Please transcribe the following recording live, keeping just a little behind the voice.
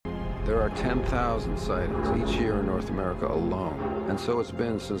There are 10,000 sightings each year in North America alone, and so it's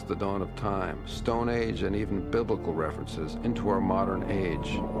been since the dawn of time, Stone Age, and even biblical references into our modern age.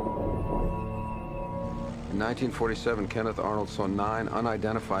 In 1947, Kenneth Arnold saw 9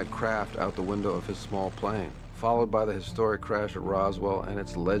 unidentified craft out the window of his small plane, followed by the historic crash at Roswell and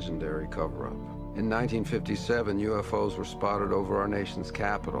its legendary cover-up. In 1957, UFOs were spotted over our nation's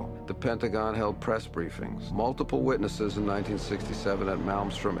capital. The Pentagon held press briefings. Multiple witnesses in 1967 at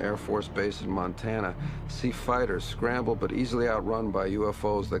Malmstrom Air Force Base in Montana see fighters scramble but easily outrun by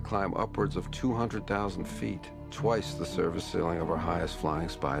UFOs that climb upwards of 200,000 feet, twice the service ceiling of our highest flying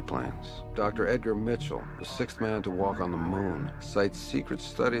spy planes. Dr. Edgar Mitchell, the 6th man to walk on the moon, cites secret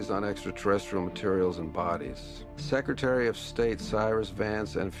studies on extraterrestrial materials and bodies. Secretary of State Cyrus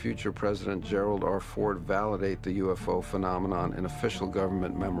Vance and future President Gerald R. Ford validate the UFO phenomenon in official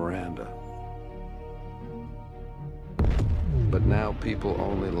government memoranda. But now people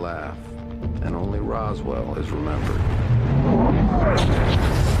only laugh, and only Roswell is remembered.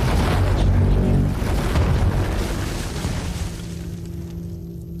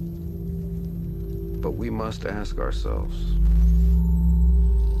 But we must ask ourselves,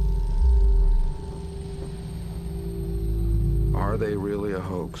 are they really a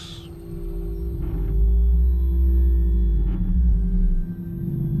hoax?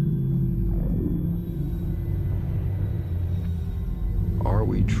 Are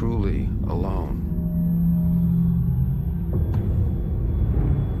we truly alone?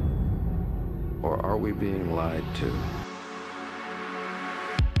 Or are we being lied to?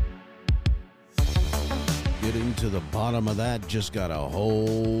 Getting to the bottom of that just got a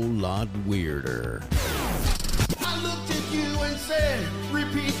whole lot weirder. I looked at you and said,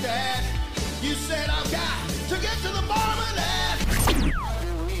 repeat that. You said, I've got to get to the bottom of that.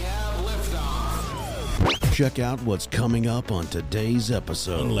 We have liftoff. Check out what's coming up on today's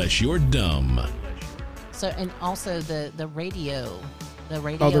episode. Unless you're dumb. So, and also the radio. The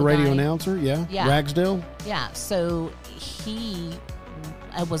radio guy. Announcer, yeah. Ragsdale. Yeah, so he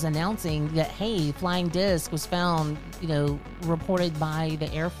was announcing that, hey, flying disc was found, reported by the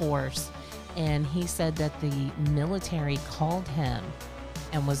Air Force. And he said that the military called him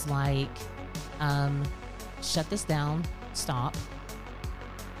and was like, shut this down, stop.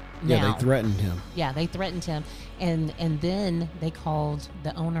 Yeah, now. they threatened him. Yeah, they threatened him. And then they called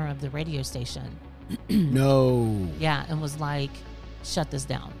the owner of the radio station. No. Yeah, and was like, shut this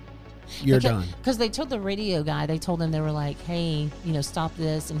down. You're done. Because they told the radio guy, they told him, they were like, hey, stop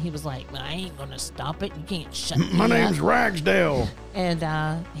this. And he was like, well, I ain't going to stop it. You can't shut me My up. name's Ragsdale.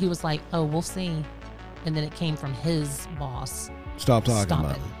 And he was like, oh, we'll see. And then it came from his boss. Stop talking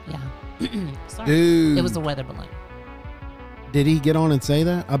about it. it. Yeah. Sorry. Dude. It was a weather balloon. Did he get on and say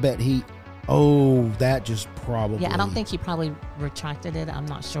that? I bet he... Oh, that just probably... Yeah, I don't think he probably retracted it. I'm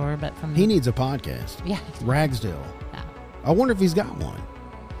not sure, but from... He needs a podcast. Yeah. Ragsdale. Yeah. I wonder if he's got one.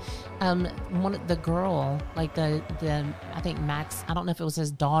 The girl, like the I think Max, I don't know if it was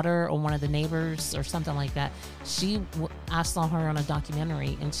his daughter or one of the neighbors or something like that. I saw her on a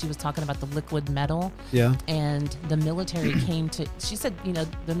documentary and she was talking about the liquid metal. Yeah. And the military came to, she said,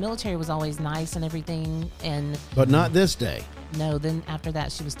 the military was always nice and everything. But not this day. No, then after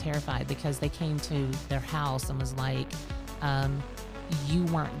that she was terrified because they came to their house and was like, you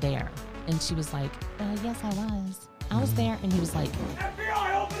weren't there. And she was like, yes, I was. I was there. And he was like,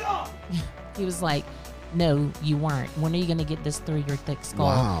 FBI, open up! He was like, no, you weren't. When are you going to get this through your thick skull?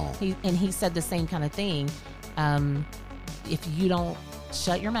 Wow. He said the same kind of thing. If you don't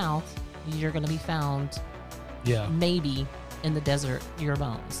shut your mouth, you're going to be found maybe in the desert, your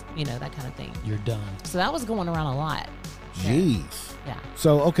bones, that kind of thing. You're done. So that was going around a lot. Jeez. Yeah.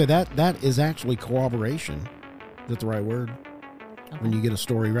 So, okay, that is actually corroboration. Is that the right word? Okay. When you get a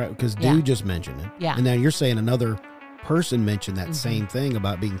story right? Because dude just mentioned it. Yeah. And now you're saying another person mentioned that same thing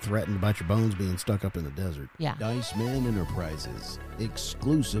about being threatened about your bones being stuck up in the desert. Yeah. Dice Man Enterprises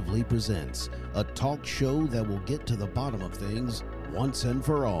exclusively presents a talk show that will get to the bottom of things once and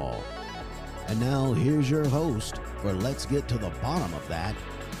for all. And now here's your host for Let's Get to the Bottom of That.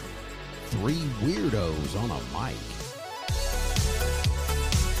 3 weirdos on a mic.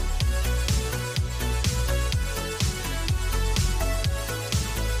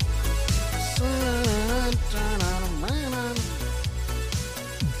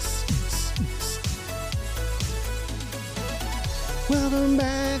 Welcome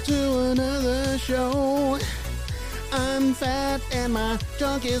back to another show. I'm fat and my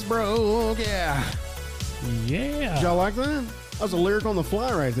junk is broke. Yeah. Yeah. Did y'all like that? That was a lyric on the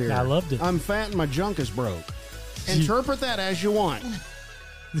fly right there. I loved it. I'm fat and my junk is broke. Interpret that as you want.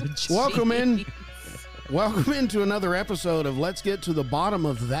 Welcome into another episode of Let's Get to the Bottom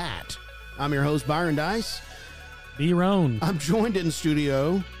of That. I'm your host, Byron Dice. Be your own. I'm joined in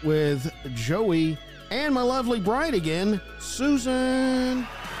studio with Joey and my lovely bride again, Susan.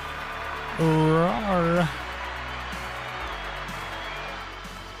 Rawr.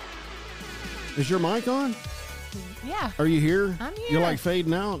 Is your mic on? Yeah. Are you here? I'm here. You're like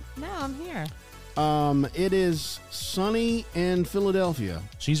fading out. No, I'm here. It is sunny in Philadelphia.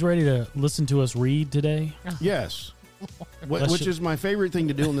 She's ready to listen to us read today. Yes. Let's Which is my favorite thing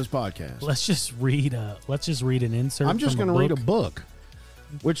to do on this podcast. Let's just read an insert. I'm just going to read a book,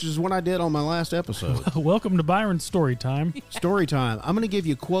 which is what I did on my last episode. Welcome to Byron's story time. Story time. I'm going to give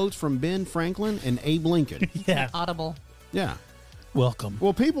you quotes from Ben Franklin and Abe Lincoln. Yeah. Audible. Yeah. Welcome.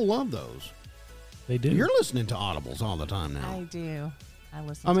 Well, people love those. They do. You're listening to Audibles all the time now. I do. I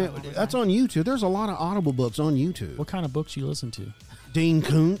listen I to mean, them all the that's time. on YouTube. There's a lot of Audible books on YouTube. What kind of books you listen to? Dean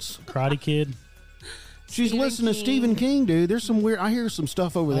Koontz. Karate Kid. She's Stephen listening to King. Stephen King, dude. There's some weird. I hear some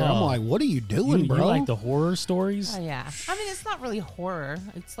stuff over there. I'm Oh. like, what are you doing, You bro? like the horror stories? Oh, yeah. I mean, it's not really horror.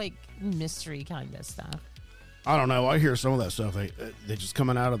 It's like mystery kind of stuff. I don't know. I hear some of that stuff. They just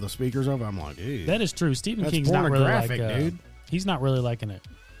coming out of the speakers of. I'm like, dude. That is true. Stephen That's King's not really like pornographic, dude. He's not really like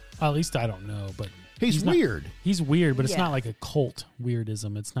at least I don't know, but He's not- weird. He's weird, but it's Yeah. not like a cult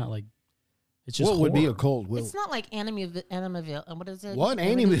weirdism. It's not like it's just What would be a horror. cult? It's not like Amityville. What is it? What?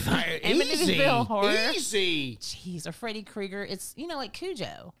 Amityville Easy. horror. Easy. Jeez, or Freddy Krueger. It's, like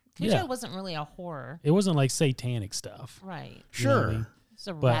Cujo. Cujo Yeah. wasn't really a horror. It wasn't like satanic stuff. Right. You know what I Sure. mean? It's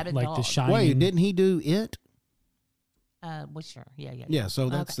a But rabid like dog. The Shining. Wait, didn't he do it? Well, sure. Yeah. Yeah, so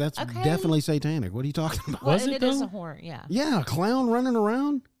that's Okay. definitely satanic. What are you talking about? Well, Was and it, it is though? a horror, yeah. Yeah, a clown running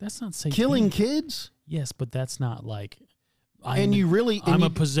around, That's not satanic. killing kids, Yes, but that's not like. and you really. I'm and a you,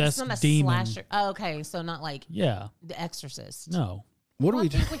 It's possessed not a demon. slasher. Oh, okay, so not like Yeah. The Exorcist. No. what do Well, we I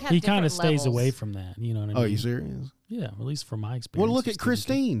do? think we have He kind of different stays levels. away from that. You know what I mean? Oh, you serious? Yeah, at least from my experience. Well, look with at Stephen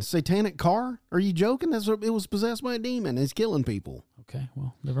King. Christine, satanic car. Are you joking? That's what, it was possessed by a demon. It's killing people. Okay,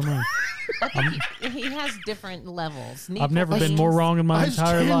 well, never mind. He has different levels. I've never been more wrong in my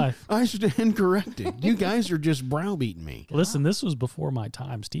entire life. I stand corrected. You guys are just browbeating me. Listen, this was before my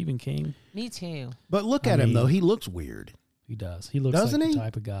time. Stephen King, Me too. But look I at him mean- though; he looks weird. he does. He looks Doesn't like he? the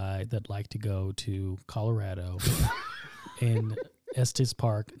type of guy that liked to go to Colorado and Estes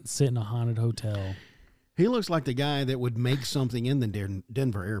Park, sit in a haunted hotel. He looks like the guy that would make something in the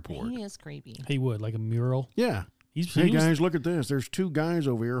Denver airport. He is creepy. He would, like a mural. Yeah. He Hey was, guys, look at this. There's two guys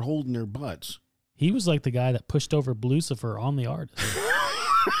over here holding their butts. he was like the guy that pushed over Lucifer on the artist.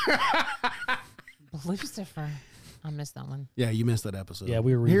 Lucifer. I missed that one. Yeah, you missed that episode. Yeah,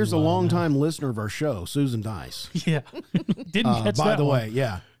 we were Here's a reading a lot on that. longtime listener of our show, Susan Dice. Yeah. Didn't catch By that the one. way,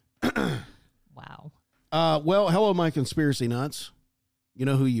 yeah. Wow. Well, hello, my conspiracy nuts. You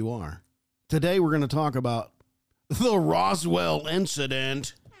know who you are. Today we're going to talk about the Roswell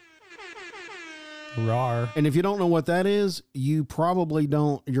incident. Rar. And if you don't know what that is, you probably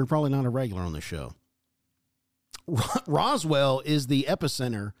don't. You're probably not a regular on the show. Roswell is the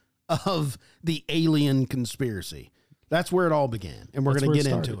epicenter of the alien conspiracy. That's where it all began, and we're That's going to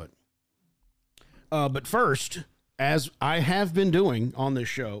where get it into it. But first, as I have been doing on this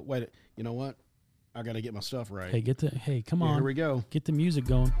show, wait, you know what? I got to get my stuff right. Hey, come on. Here we go. Get the music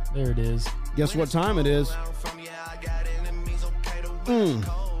going. There it is. Guess what time it is?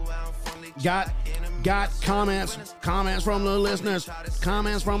 Got comments from the listeners.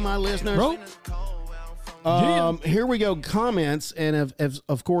 Comments from my listeners. Bro. Here we go. Comments, and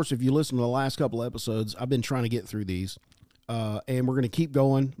of course, if you listen to the last couple episodes, I've been trying to get through these, and we're going to keep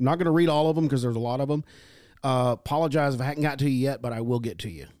going. I'm not going to read all of them because there's a lot of them. Apologize if I haven't got to you yet, but I will get to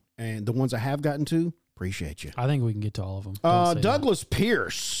you. And the ones I have gotten to, appreciate you. I think we can get to all of them. Don't say that. Douglas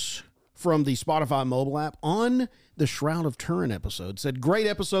Pierce from the Spotify mobile app on the Shroud of Turin episode said, "Great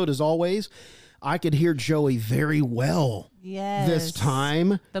episode as always. I could hear Joey very well Yes. this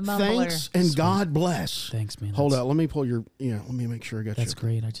time. The mumbler. Thanks and God bless." Thanks, man. Hold That's- up. Let me pull your, let me make sure I got That's you.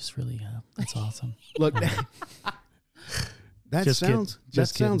 great. I just really, that's awesome. Look, that Just kidding. sounds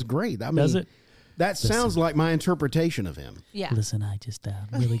Just kidding. great. I mean, Does it? that sounds like my interpretation of him. Yeah. Listen, I just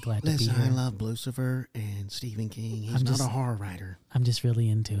really glad to be Listen, here. I love Lucifer and Stephen King. He's I'm not just- a horror writer. I'm just really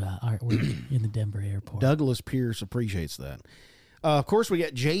into artwork in the Denver airport. Douglas Pierce appreciates that. Of course, we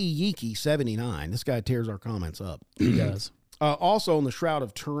got Jay Yeeky 79. This guy tears our comments up. He does. Also on the Shroud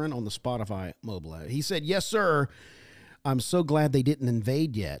of Turin on the Spotify mobile app. He said, "Yes, sir. I'm so glad they didn't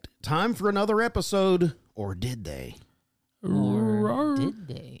invade yet. Time for another episode, or did they?" Or did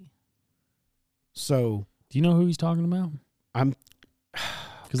they? So Do you know who he's talking about? I'm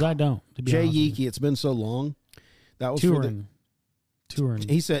Because I don't. To be Jay honest with Yeeky. It's been so long. That was for the, Touring.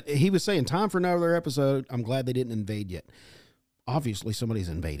 he said he was saying time for another episode. I'm glad they didn't invade yet. Obviously, somebody's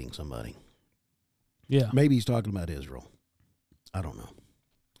invading somebody. Yeah. Maybe he's talking about Israel. I don't know.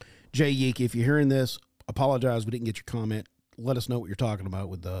 Jay Yeek, if you're hearing this, apologize we didn't get your comment. Let us know what you're talking about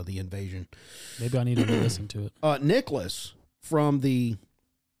with the invasion. Maybe I need to listen to it. Nicholas from the,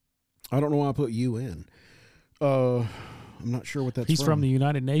 I don't know why I put you in. I'm not sure what that's He's from the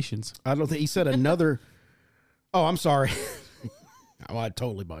United Nations. I don't think he said another. Oh, I'm sorry. Oh, I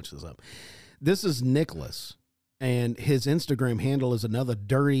totally bunched this up. This is Nicholas, and his Instagram handle is another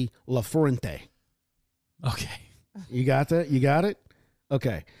dirty La Fuente. Okay. You got that? You got it?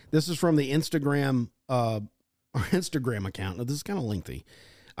 Okay. This is from the Instagram Instagram account. Now, this is kind of lengthy.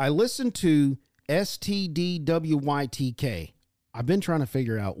 I listened to STDWYTK. I've been trying to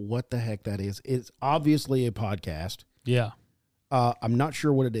figure out what the heck that is. It's obviously a podcast. Yeah. I'm not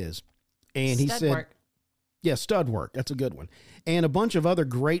sure what it is. And he said, Work. yeah, Stud Work. That's a good one. And a bunch of other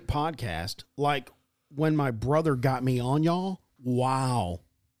great podcasts, like When My Brother Got Me On, y'all. Wow.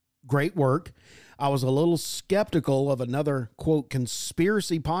 Great work. I was a little skeptical of another, quote,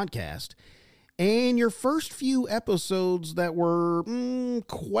 conspiracy podcast. And your first few episodes that were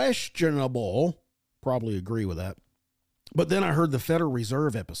questionable, probably agree with that. But then I heard the Federal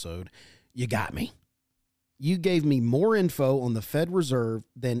Reserve episode. You got me. You gave me more info on the Fed Reserve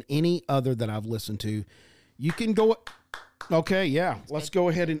than any other that I've listened to. You can go. Okay, yeah. Let's go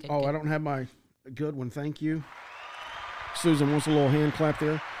ahead and. Oh, I don't have my good one. Thank you. Susan wants a little hand clap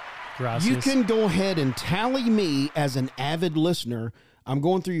there. Gracias. You can go ahead and tally me as an avid listener. I'm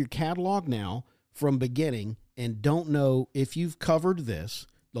going through your catalog now from beginning and don't know if you've covered this,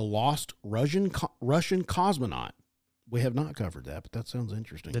 the lost Russian cosmonaut. We have not covered that, but that sounds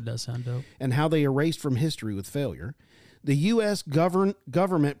interesting. That does sound dope. And how they erased from history with failure. The U.S.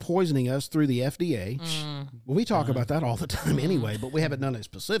 government poisoning us through the FDA. Well, we talk about that all the time anyway, but we haven't done a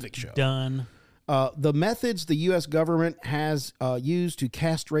specific show. Done. The methods the U.S. government has used to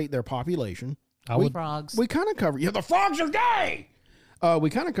castrate their population. Frogs. We kind of covered. Yeah, the frogs are gay. We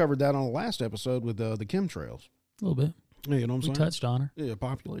kind of covered that on the last episode with the chemtrails. A little bit. Yeah, you know what I'm saying? We touched on her. Yeah,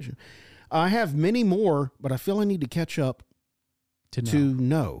 population. I have many more, but I feel I need to catch up To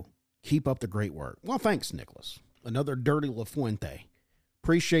know. Keep up the great work. Well, thanks, Nicholas. Another dirty La Fuente.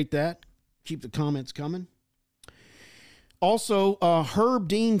 Appreciate that. Keep the comments coming. Also, Herb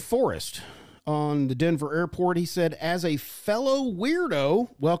Dean Forrest on the Denver airport. He said, as a fellow weirdo,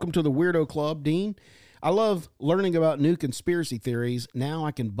 welcome to the Weirdo Club, Dean. I love learning about new conspiracy theories. Now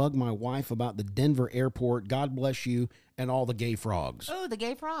I can bug my wife about the Denver airport. God bless you and all the gay frogs. Oh, the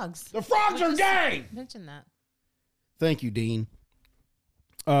gay frogs. The frogs are gay! Mention that. Thank you, Dean.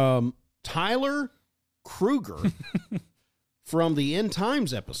 Tyler Kruger from the End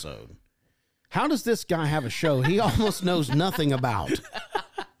Times episode. How does this guy have a show he almost knows nothing about?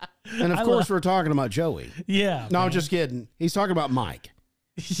 And of course, we're talking about Joey. Yeah. No, man. I'm just kidding. He's talking about Mike.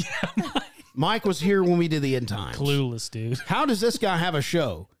 Yeah. Mike was here when we did the End Times. Clueless, dude. How does this guy have a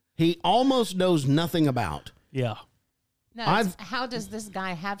show he almost knows nothing about? Yeah. No, how does this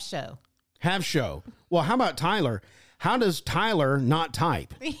guy have show? Have show. Well, how about Tyler? How does Tyler not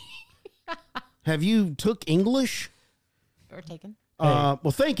type? Have you took English? Or taken?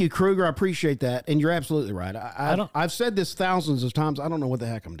 Well, thank you, Kruger. I appreciate that. And you're absolutely right. I've said this thousands of times. I don't know what the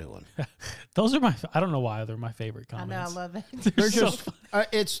heck I'm doing. Those are I don't know why they're my favorite comments. I know, I love it. They're so just,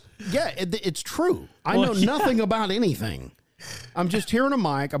 it's true. I know nothing about anything. I'm just hearing a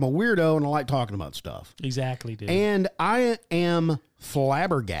mic. I'm a weirdo and I like talking about stuff. Exactly, dude. And I am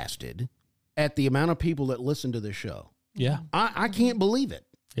flabbergasted at the amount of people that listen to this show. Yeah. I can't believe it.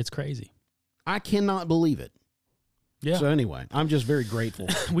 It's crazy. I cannot believe it. Yeah. So anyway, I'm just very grateful.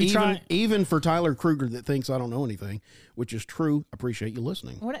 Even for Tyler Kruger that thinks I don't know anything, which is true. I appreciate you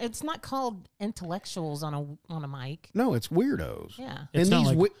listening. It's not called intellectuals on a mic. No, it's weirdos. Yeah. It's and not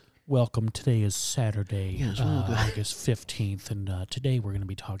these like, welcome. Today is Saturday, Yes, August 15th, and today we're going to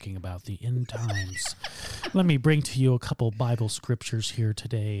be talking about the end times. Let me bring to you a couple Bible scriptures here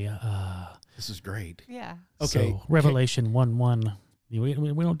today. This is great. Yeah. Okay. So, Revelation 1:1. We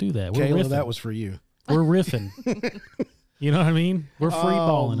don't do that. We're Kayla, riffing. that was for you. We're riffing. You know what I mean? We're free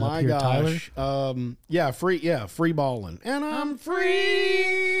balling up here, Tyler. Free balling. And I'm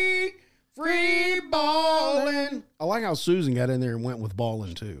free balling. I like how Susan got in there and went with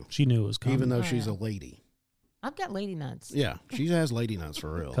balling too, She knew it was coming. even though she's a lady. I've got lady nuts. Yeah, she has lady nuts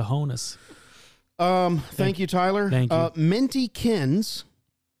for real. Cojones. Thank you, Tyler. Thank you. Minty Kins,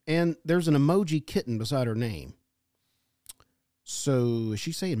 and there's an emoji kitten beside her name. So is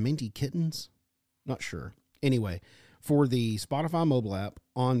she saying Minty Kittens? Not sure. Anyway, for the Spotify mobile app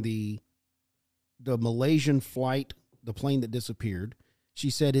on the Malaysian flight, the plane that disappeared,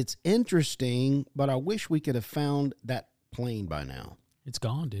 she said, it's interesting, but I wish we could have found that plane by now. It's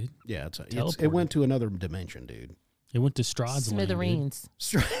gone, dude. Yeah, it Teleported. went to another dimension, dude. It went to Strahd's land, dude. Smithereens.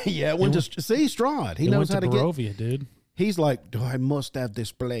 Yeah, it went to see Strahd. He It knows went how to to get. Barovia, dude. He's like, I must have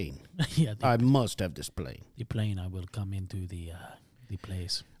this plane. Yeah, I must have this plane. the plane I will come into the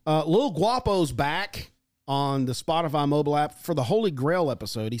place. Lil Guapo's back on the Spotify mobile app for the Holy Grail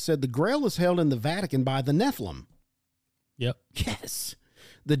episode. He said the Grail is held in the Vatican by the Nephilim. Yep. Yes.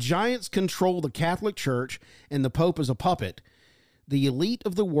 The giants control the Catholic Church, and the Pope is a puppet. The elite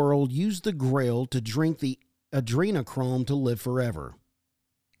of the world use the Grail to drink the adrenochrome to live forever.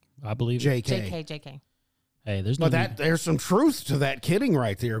 I believe it. JK. Hey, there's no But there's some truth to that kidding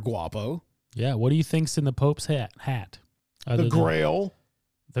right there, Guapo. Yeah, what do you think's in the Pope's hat? Other The than- Grail.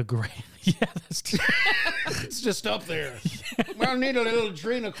 The Grail. Yeah, that's true. It's just up there. Well, I need a little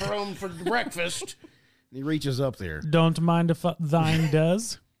adrenochrome for breakfast. And he reaches up there. Don't mind if thine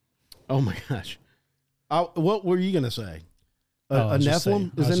does. Oh, my gosh. What were you going to say? Oh, I A was just Nephilim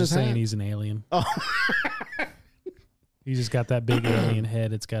saying- I is was in his just saying hat? he's an alien. Oh. He's just got that big alien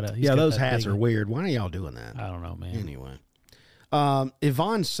head. It's got a he's Yeah, got those that hats big- are weird. Why are y'all doing that? I don't know, man. Anyway.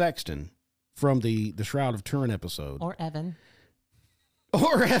 Yvonne Sexton from the Shroud of Turin episode. Or Evan.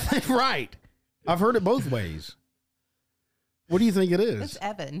 Or right. I've heard it both ways. What do you think it It's is?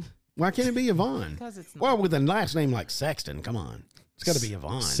 Evan. Why can't it be Yvonne? Because it's not. Well, with a last name like Sexton, come on. It's got to be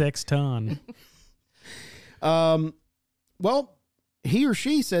Yvonne. Sexton. Well, he or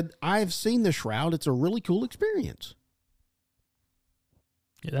she said, I've seen the Shroud. It's a really cool experience.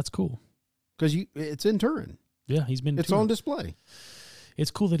 Yeah, that's cool. Because it's in Turin. Yeah, he's been. It's touring. on display. It's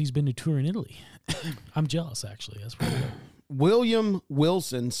cool that he's been to tour in Italy. I'm jealous, actually. That's pretty cool. William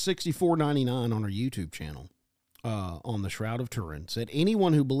Wilson, 64.99 on our YouTube channel, on the Shroud of Turin, said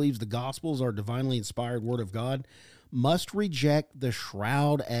anyone who believes the Gospels are divinely inspired Word of God must reject the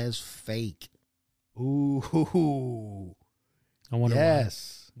Shroud as fake. Ooh, I wonder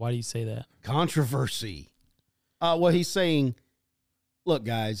yes, why do you say that? controversy. Well, he's saying, look,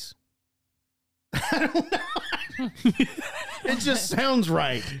 guys, I don't know. It just sounds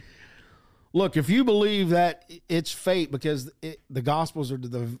right. Look, if you believe that it's fake because the Gospels are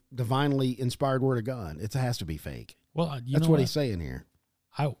the divinely inspired Word of God, it has to be fake. Well, you That's know what he's saying here.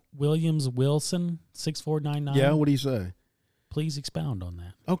 Williams Wilson 6499. Yeah, what do you say? Please expound on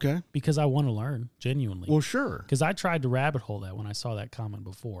that Okay. because I want to learn genuinely. Well, sure. Because I tried to rabbit hole that when I saw that comment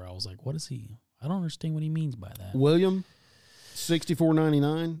before. I was like, "What is he? I don't understand what he means by that." William,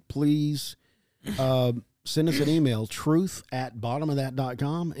 64.99. Please send us an email,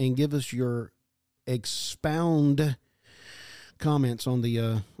 truth@bottomofthat.com, and give us your expound comments on the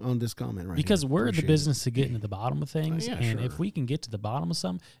on this comment right Because here. we're in the Appreciate business of getting to the bottom of things, Yeah, and sure. if we can get to the bottom of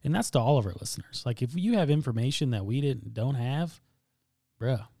something, and that's to all of our listeners. Like if you have information that we don't have,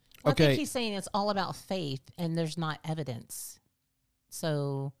 bruh. Well, I Okay. think he's saying it's all about faith and there's not evidence.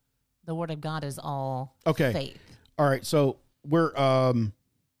 So the Word of God is all Okay. faith. All right, so we're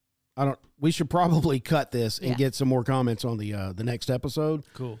we should probably cut this and Yeah. get some more comments on the next episode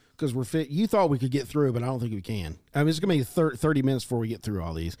Cool. because you thought we could get through, but I don't think we can. I mean, it's going to be 30 minutes before we get through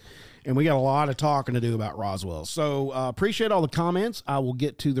all these, and we got a lot of talking to do about Roswell. So appreciate all the comments. I will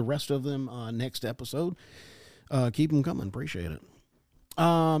get to the rest of them next episode. Keep them coming. Appreciate it.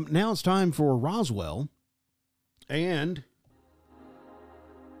 Now it's time for Roswell, and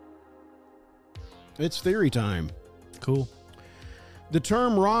it's theory time. Cool. The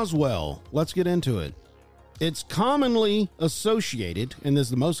term Roswell, let's get into it. It's commonly associated, and this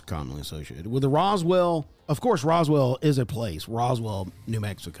is the most commonly associated, with the Roswell. Of course, Roswell is a place, Roswell, New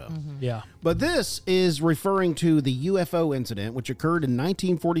Mexico. Yeah. But this is referring to the UFO incident, which occurred in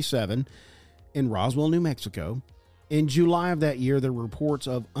 1947 in Roswell, New Mexico. In July of that year, there were reports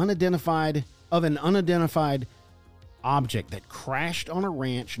of an unidentified object that crashed on a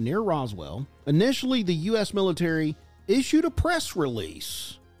ranch near Roswell. Initially, the U.S. military issued a press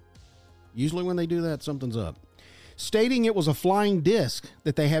release. Usually when they do that, something's up. Stating it was a flying disc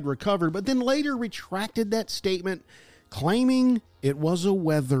that they had recovered, but then later retracted that statement, claiming it was a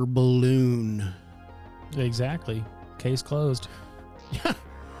weather balloon. Exactly. Case closed.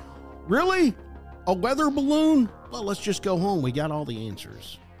 Really? A weather balloon? Well, let's just go home. We got all the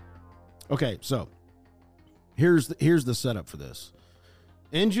answers. Okay, so here's the setup for this.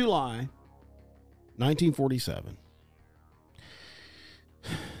 In July 1947,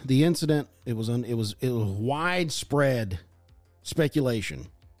 the incident, it was widespread speculation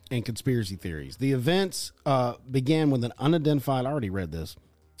and conspiracy theories. The events began with an unidentified. I already read this.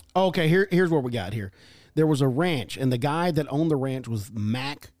 Okay, here's what we got here. There was a ranch, and the guy that owned the ranch was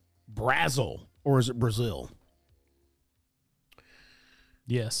Mac Brazel, or is it Brazil?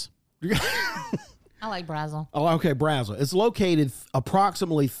 Yes. I like Brazil. Oh, okay, Brazil. It's located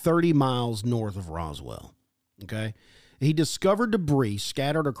approximately 30 miles north of Roswell. Okay. He discovered debris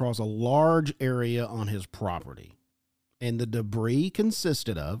scattered across a large area on his property. And the debris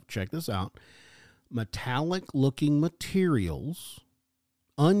consisted of, check this out, metallic-looking materials,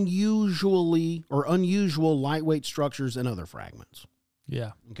 unusual lightweight structures, and other fragments.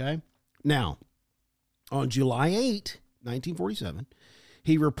 Yeah. Okay. Now, on July 8, 1947,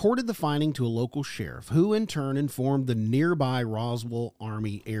 he reported the finding to a local sheriff, who in turn informed the nearby Roswell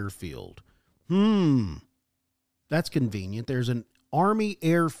Army Airfield. That's convenient. There's an Army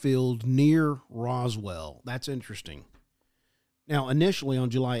airfield near Roswell. That's interesting. Now, initially on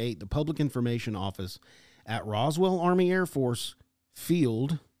July 8, the Public Information Office at Roswell Army Air Force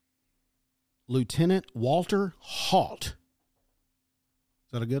Field, Lieutenant Walter Haut.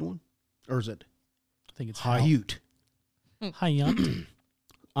 Is that a good one? Or is it I think it's Hayut? Hayut.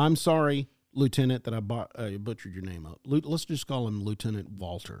 I'm sorry, Lieutenant, that I butchered your name up. Let's just call him Lieutenant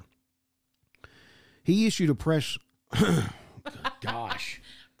Walter. He issued a press... Gosh.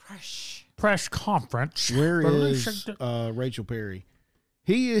 Press conference. Where is Rachel Perry?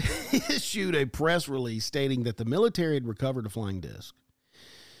 He issued a press release stating that the military had recovered a flying disc.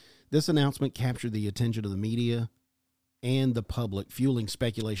 This announcement captured the attention of the media and the public, fueling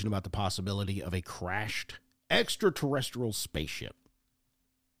speculation about the possibility of a crashed extraterrestrial spaceship.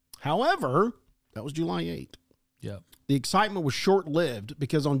 However, that was July 8th. Yep. The excitement was short-lived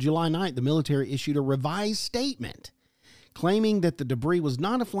because on July 9th, the military issued a revised statement claiming that the debris was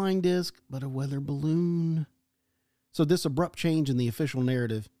not a flying disc, but a weather balloon. So this abrupt change in the official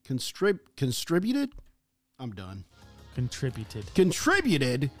narrative contributed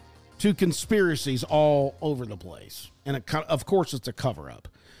to conspiracies all over the place. And of course, it's a cover-up.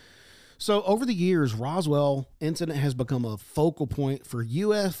 So over the years, Roswell incident has become a focal point for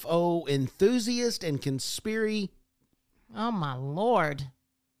UFO enthusiasts and conspiracy. Oh, my Lord.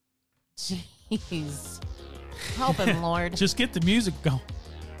 Jeez. Help him, Lord. Just get the music going.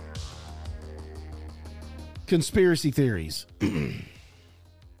 Conspiracy theories.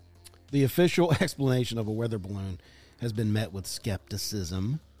 The official explanation of a weather balloon has been met with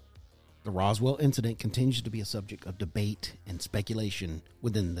skepticism. The Roswell incident continues to be a subject of debate and speculation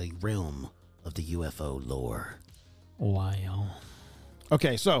within the realm of the UFO lore. Wow.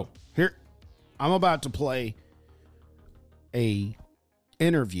 Okay, so here I'm about to play a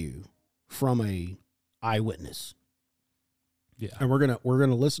interview from a eyewitness. Yeah. And we're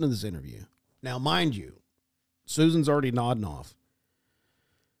gonna listen to this interview. Now, mind you, Susan's already nodding off.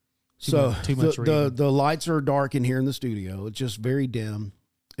 So Too much the lights are dark in here in the studio. It's just very dim.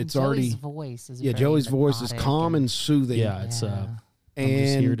 It's Joey's already voice is Joey's voice is calm and soothing. Yeah, it's I'm and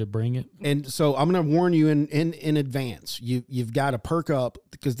just here to bring it. And so I'm going to warn you in advance. You've got to perk up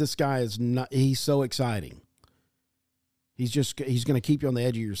because this guy is not. He's so exciting. He's going to keep you on the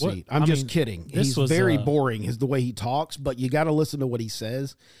edge of your seat. I'm just kidding. He's very boring is the way he talks, but you got to listen to what he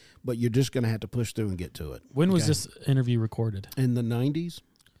says. But you're just going to have to push through and get to it. When was this interview recorded? In the 90s.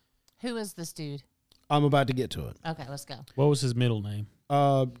 Who is this dude? I'm about to get to it. Okay, let's go. What was his middle name?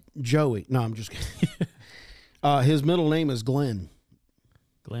 Joey. No, I'm just kidding. His middle name is Glenn.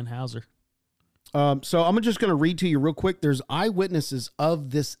 Glenn Hauser. So I'm just going to read to you real quick. There's eyewitnesses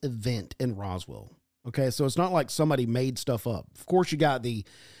of this event in Roswell. Okay, so it's not like somebody made stuff up. Of course, you got the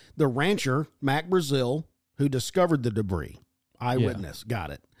rancher, Mac Brazil, who discovered the debris. Eyewitness. Yeah.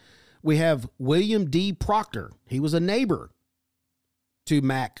 Got it. We have William D. Proctor. He was a neighbor to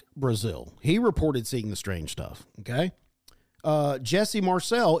Mac Brazil. He reported seeing the strange stuff. Okay. Jesse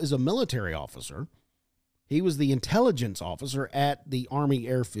Marcel is a military officer. He was the intelligence officer at the Army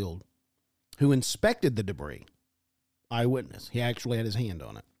airfield who inspected the debris. Eyewitness. He actually had his hand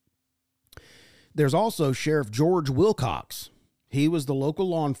on it. There's also Sheriff George Wilcox. He was the local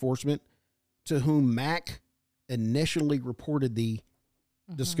law enforcement to whom Mac initially reported the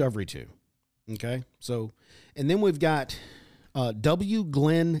discovery to. Okay. So, and then we've got W.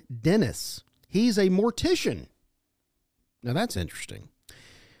 Glenn Dennis. He's a mortician. Now that's interesting.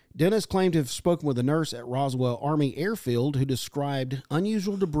 Dennis claimed to have spoken with a nurse at Roswell Army Airfield who described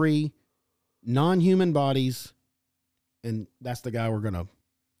unusual debris, non-human bodies, and that's the guy we're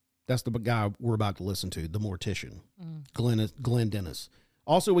about to listen to, the mortician, Glenn Dennis.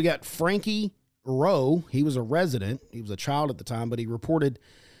 Also, we got Frankie Rowe. He was a resident. He was a child at the time, but he reported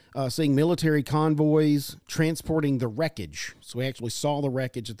seeing military convoys transporting the wreckage. So we actually saw the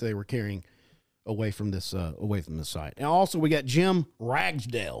wreckage that they were carrying away from this site. And also, we got Jim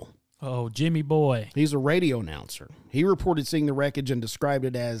Ragsdale. Oh, Jimmy boy. He's a radio announcer. He reported seeing the wreckage and described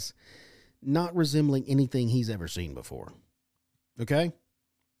it as not resembling anything he's ever seen before. Okay?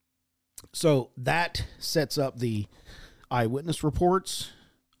 So that sets up the eyewitness reports.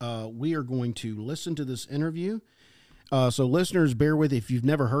 We are going to listen to this interview. So listeners, bear with it. If you've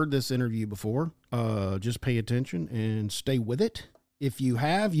never heard this interview before, just pay attention and stay with it. If you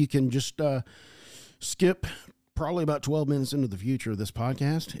have, you can just skip probably about 12 minutes into the future of this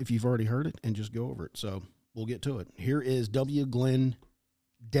podcast if you've already heard it and just go over it. So we'll get to it. Here is W. Glenn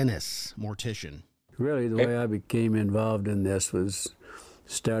Dennis, mortician. Really, the way I became involved in this was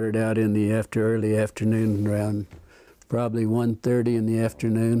started out in the early afternoon, around probably 1:30 in the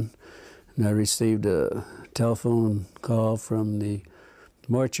afternoon, and I received a telephone call from the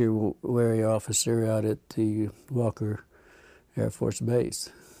mortuary officer out at the Walker Air Force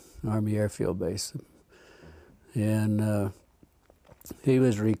Base, Army Airfield Base, and he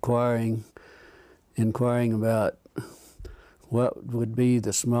was inquiring about what would be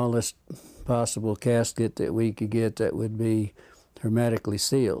the smallest possible casket that we could get that would be hermetically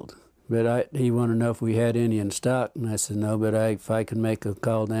sealed. But he wanted to know if we had any in stock, and I said no, but if I can make a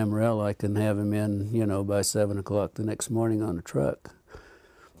call to Amarillo, I can have him in, by 7 o'clock the next morning on a truck.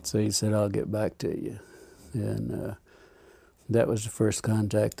 So he said, I'll get back to you. And that was the first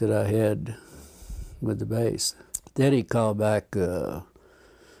contact that I had with the base. Then he called back,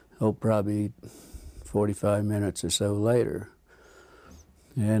 probably 45 minutes or so later.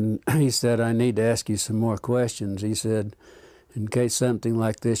 And he said, I need to ask you some more questions. He said, in case something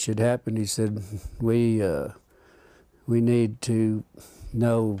like this should happen, he said, we need to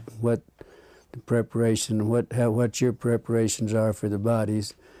know what the preparation, what your preparations are for the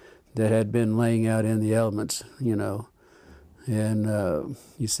bodies that had been laying out in the elements, And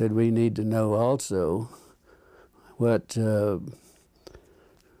he said, we need to know also what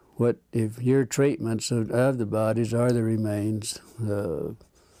if your treatments of the bodies are the remains,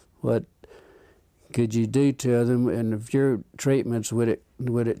 what could you do to them, and if your treatments, would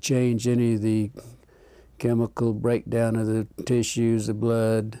it change any of the chemical breakdown of the tissues, the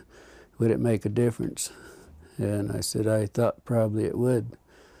blood? Would it make a difference? And I said, I thought probably it would.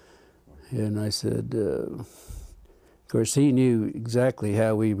 And I said, of course, he knew exactly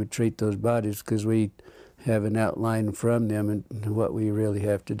how we would treat those bodies because we have an outline from them and what we really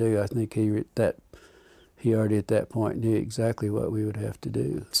have to do. I think he already at that point knew exactly what we would have to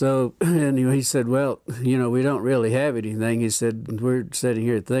do. So, and he said, well, we don't really have anything. He said, we're sitting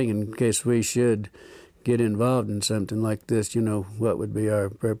here thinking in case we should get involved in something like this, what would be our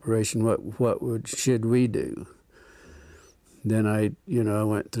preparation? Should we do? Then I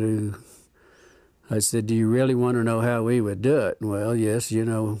went through, I said, do you really want to know how we would do it? Well, yes,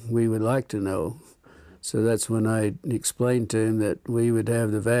 we would like to know. So that's when I explained to him that we would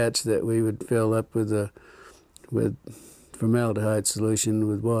have the vats that we would fill up with formaldehyde solution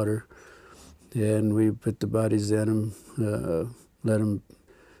with water, and we put the bodies in them, let them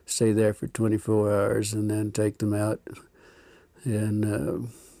stay there for 24 hours, and then take them out.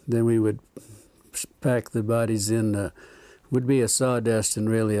 And then we would pack the bodies in, would be a sawdust and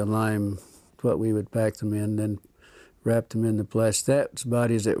really a lime, what we would pack them in, then wrap them in the plastic. That's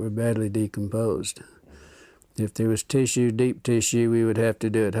bodies that were badly decomposed. If there was tissue, deep tissue, we would have to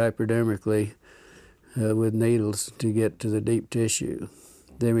do it hypodermically with needles to get to the deep tissue.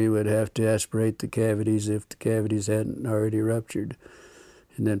 Then we would have to aspirate the cavities if the cavities hadn't already ruptured,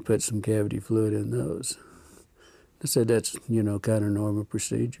 and then put some cavity fluid in those. I said that's, kind of normal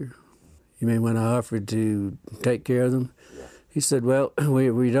procedure. You mean when I offered to take care of them? Yeah. He said, well,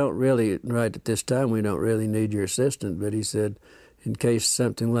 we don't really, right at this time, we don't really need your assistance, but he said, in case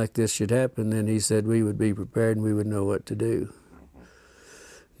something like this should happen, then he said we would be prepared and we would know what to do.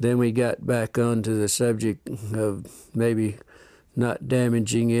 Then we got back onto the subject of maybe not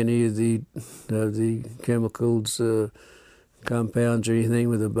damaging any of the chemicals, compounds or anything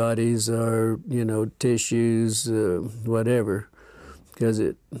with the bodies or, tissues, whatever. Because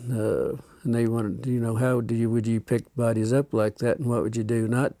and they wanted, how would you pick bodies up like that, and what would you do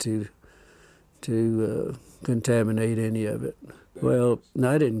not to contaminate any of it? Well,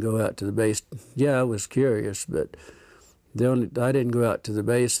 I didn't go out to the base. Yeah, I was curious, but I didn't go out to the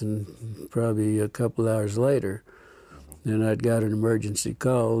base, and probably a couple hours later, and I'd got an emergency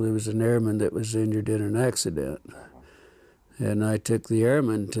call. There was an airman that was injured in an accident, and I took the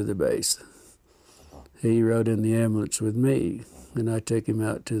airman to the base. He rode in the ambulance with me, and I took him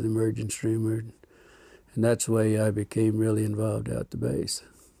out to the emergency room, and that's the way I became really involved out at the base.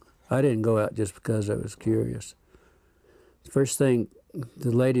 I didn't go out just because I was curious. First thing, the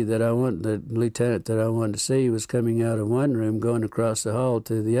lieutenant that I wanted to see was coming out of one room, going across the hall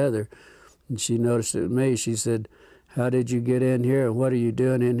to the other, and she noticed it was me. She said, how did you get in here, and what are you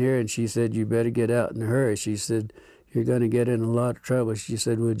doing in here? And she said, you better get out in a hurry. She said, you're going to get in a lot of trouble. She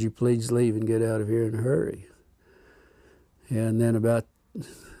said, would you please leave and get out of here in a hurry? And then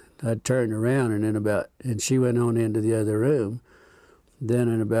I turned around, and she went on into the other room. Then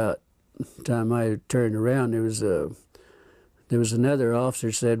in about the time I turned around, there was another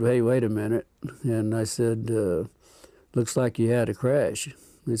officer said, hey, wait a minute. And I said, looks like you had a crash.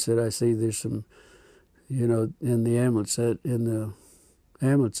 He said, I see there's some, in the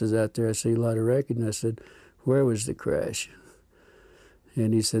ambulances out there, I see a lot of wreckage. And I said, where was the crash?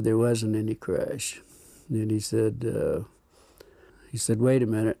 And he said, there wasn't any crash. And he said, wait a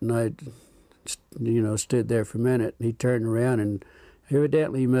minute. And I, stood there for a minute. And he turned around, and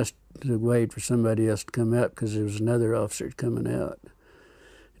evidently he must have waited for somebody else to come out, because there was another officer coming out.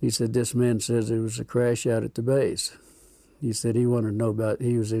 He said, this man says there was a crash out at the base. He said he wanted to know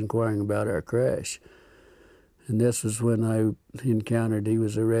he was inquiring about our crash. And this was when I encountered, he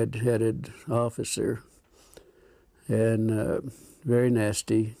was a red-headed officer, and very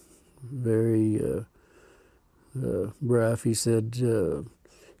nasty, very rough. He said, you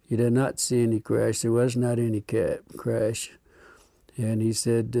did not see any crash. There was not any crash. And he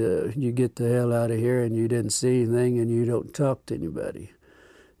said, you get the hell out of here, and you didn't see anything, and you don't talk to anybody.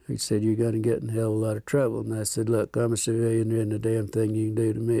 He said, you're going to get in a hell of a lot of trouble. And I said, look, I'm a civilian, there isn't a damn thing you can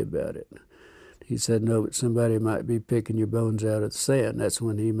do to me about it. He said, no, but somebody might be picking your bones out of the sand. That's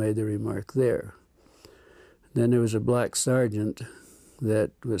when he made the remark there. Then there was a black sergeant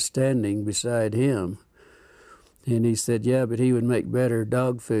that was standing beside him, and he said, yeah, but he would make better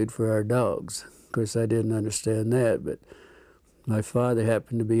dog food for our dogs. Of course, I didn't understand that, but my father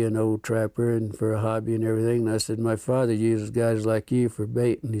happened to be an old trapper and for a hobby and everything. And I said, my father uses guys like you for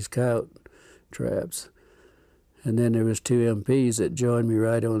bait in these coyote traps. And then there was two MPs that joined me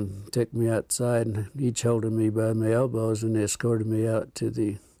right on, took me outside, and each holding me by my elbows, and they escorted me out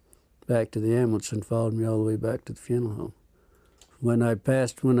back to the ambulance and followed me all the way back to the funeral home. When I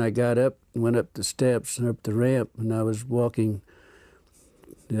got up, went up the steps and up the ramp, and I was walking,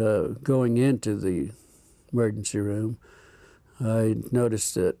 going into the emergency room, I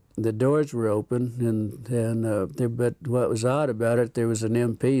noticed that the doors were open, but what was odd about it, there was an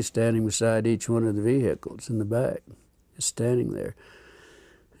MP standing beside each one of the vehicles in the back, just standing there.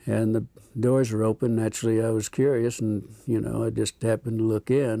 And the doors were open. Naturally, I was curious, and, I just happened to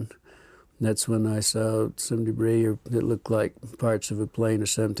look in. That's when I saw some debris that looked like parts of a plane or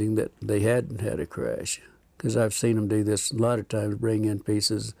something that they hadn't had a crash. Because I've seen them do this a lot of times, bring in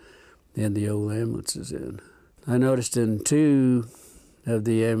pieces and the old ambulances in. I noticed in two of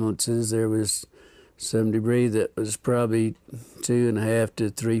the ambulances there was some debris that was probably 2.5 to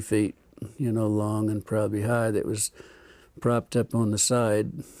 3 feet, long and probably high, that was propped up on the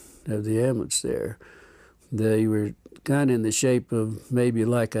side of the ambulance there. They were kind of in the shape of maybe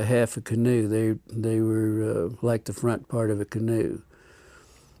like a half a canoe. They were like the front part of a canoe.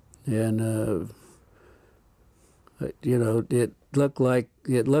 And, it looked like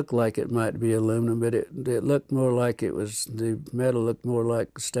it might be aluminum, but it looked more like the metal looked more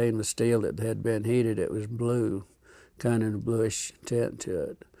like stainless steel that had been heated. It was blue, kind of a bluish tint to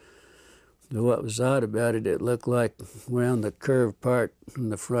it. But what was odd about it, it looked like around the curved part in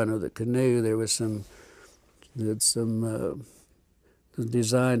the front of the canoe, there was some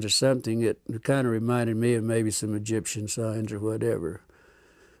designs or something. It kind of reminded me of maybe some Egyptian signs or whatever.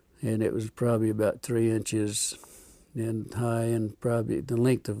 And it was probably about 3 inches and high, and probably the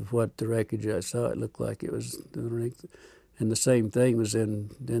length of what the wreckage I saw, it looked like it was the length. And the same thing was in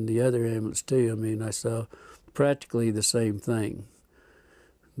the other ambulance too. I mean, I saw practically the same thing.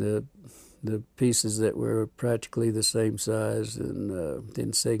 The pieces that were practically the same size, and the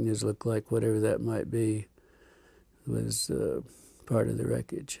insignias looked like whatever that might be was part of the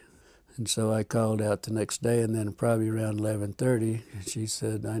wreckage. And so I called out the next day, and then probably around 11:30, she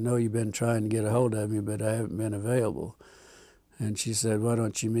said, I know you've been trying to get a hold of me, but I haven't been available. And she said, why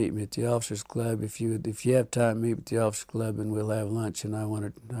don't you meet me at the officers club? If you have time, meet at the officers club, and we'll have lunch, and I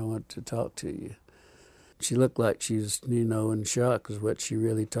want to talk to you. She looked like she was, in shock, is what she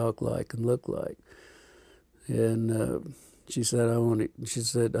really talked like and looked like. And she said,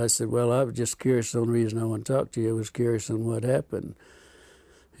 I said, well, I was just curious. The only reason I want to talk to you, I was curious on what happened.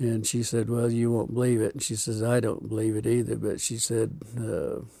 And she said, well, you won't believe it. And she says, I don't believe it either. But she said,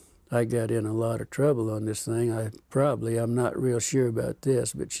 I got in a lot of trouble on this thing. I'm not real sure about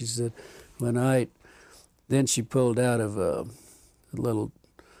this. But she said, then she pulled out of a little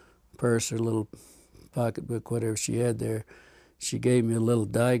purse or little pocketbook, whatever she had there. She gave me a little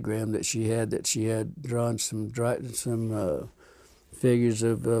diagram that she had drawn some figures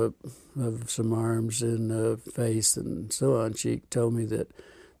of some arms and face and so on. She told me that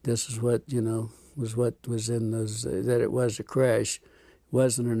this is what, was what was in those, that it was a crash. It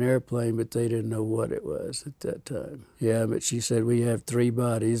wasn't an airplane, but they didn't know what it was at that time. Yeah, but she said we have 3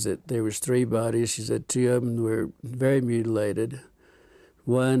 bodies. That there was 3 bodies. She said 2 of them were very mutilated.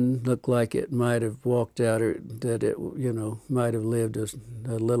 One looked like it might have walked out, or that it, might have lived a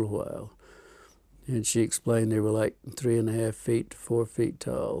little while. And she explained they were like 3.5 feet to 4 feet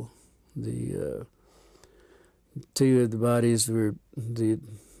tall. The 2 of the bodies were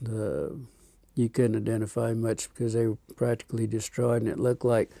you couldn't identify much because they were practically destroyed, and it looked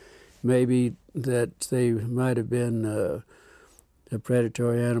like maybe that they might have been a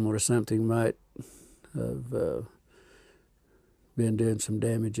predatory animal or something might have been doing some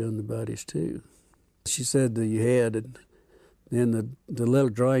damage on the bodies too. She said the head, and in the little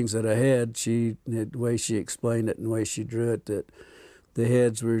drawings that I had, the way she explained it and the way she drew it, that the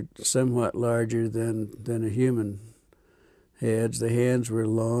heads were somewhat larger than a human heads. The hands were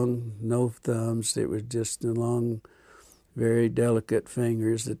long, no thumbs. It was just the long, very delicate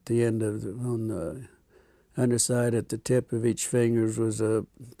fingers at the end of on the underside at the tip of each fingers was a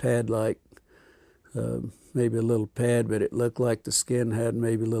pad-like, maybe a little pad, but it looked like the skin had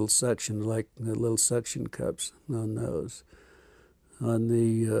maybe little suction, like the little suction cups on those. On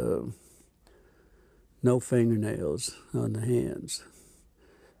the, no fingernails on the hands.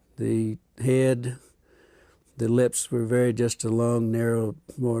 The head, the lips were just a long, narrow,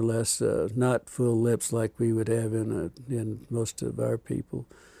 more or less, not full lips like we would have in most of our people,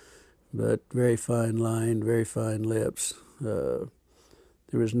 but very fine lined, very fine lips. There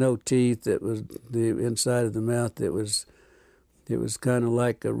was no teeth. That was the inside of the mouth. It was kind of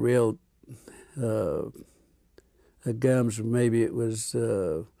like a real gums. Maybe it was.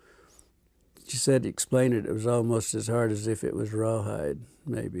 She said to explain it. It was almost as hard as if it was rawhide.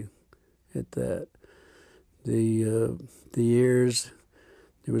 Maybe, at that. The ears.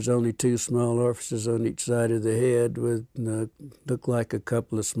 There was only 2 small orifices on each side of the head with looked like a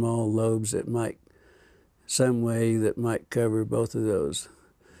couple of small lobes that might, some way that might cover both of those,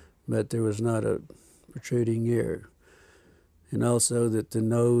 but there was not a protruding ear. And also that the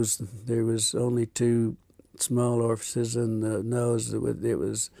nose, there was only 2 small orifices in the nose. There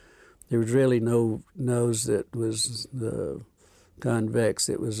was really no nose that was convex.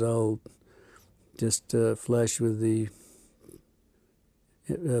 It was all just flush with the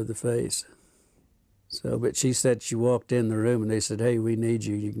face. So, but she said she walked in the room and they said, "Hey, we need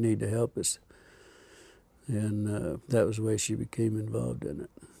you. You need to help us." And that was the way she became involved in it.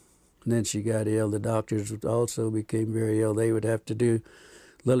 And then she got ill. The doctors also became very ill. They would have to do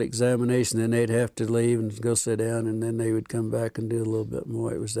a little examination, then they'd have to leave and go sit down, and then they would come back and do a little bit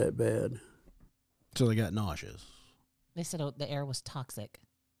more. It was that bad. So they got nauseous. They said the air was toxic.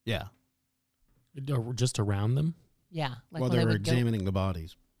 Yeah. Just around them? Yeah. Like while they were examining the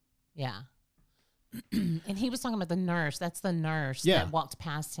bodies. Yeah. And he was talking about the nurse. That's the nurse that walked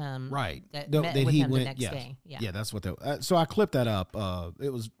past him. Right. That met with him the next day. Yeah, that's what they... so I clipped that up.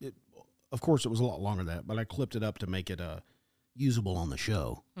 Of course, it was a lot longer than that, but I clipped it up to make it usable on the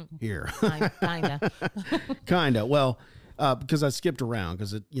show here. Kinda. Kinda. Well, because I skipped around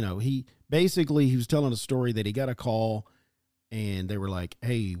because he was telling a story that he got a call and they were like,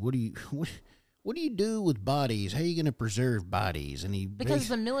 "Hey, what do you do with bodies? How are you going to preserve bodies?" And because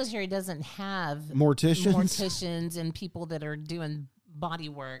the military doesn't have morticians and people that are doing body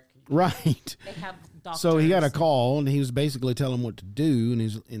work. Right. They have doctors. So he got a call and he was basically telling him what to do, and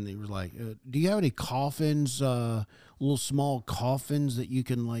he was like, "Do you have any coffins, little small coffins that you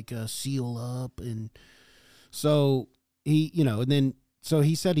can seal up?" And so he, so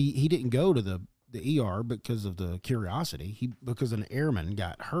he said he didn't go to the ER because of the curiosity. Because an airman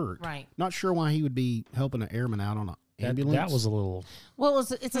got hurt. Right. Not sure why he would be helping an airman out on an ambulance. That was a little. Well,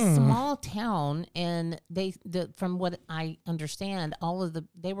 it's a small town, and from what I understand,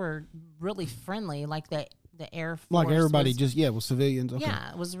 they were really friendly, like the Air Force. Like everybody was civilians. Okay.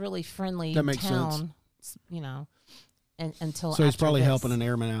 Yeah, it was really friendly. That makes town, sense. Until so he's probably helping an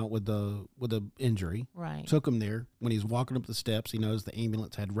airman out with the injury. Right. Took him there. When he's walking up the steps, he knows the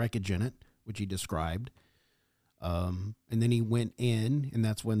ambulance had wreckage in it, which he described. And then he went in, and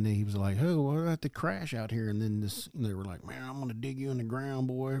that's when he was like, "Oh, we're at the crash out here." And then they were like, "Man, I'm going to dig you in the ground,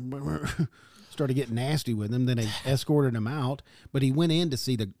 boy." Started getting nasty with him. Then they escorted him out. But he went in to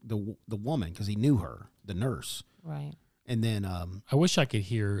see the woman because he knew her, the nurse. Right. And then I wish I could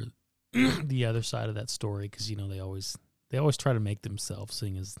hear the other side of that story because, they always try to make themselves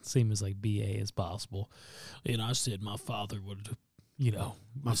seem as like BA as possible. I said my father would...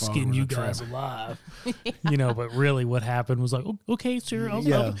 skin you guys alive. But really what happened was like, "Okay, sir,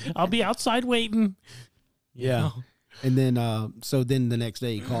 I'll be outside waiting." Yeah. And then, so then the next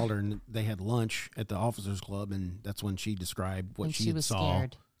day he called her and they had lunch at the officers club, and that's when she described what And she she had was saw.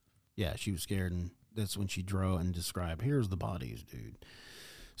 scared. Yeah, she was scared, and that's when she drew and described, here's the bodies, dude.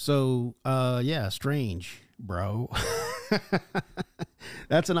 So, yeah, strange, bro.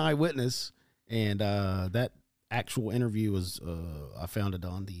 That's an eyewitness, and that actual interview was, I found it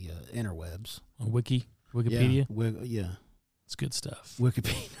on the interwebs. On Wikipedia. Yeah. It's good stuff.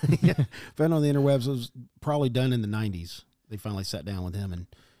 Wikipedia. Yeah. Found on the interwebs. It was probably done in the 90s. They finally sat down with him and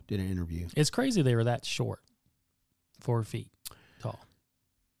did an interview. It's crazy they were that short, 4 feet tall.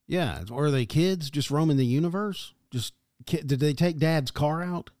 Yeah. Or are they kids just roaming the universe? Did they take Dad's car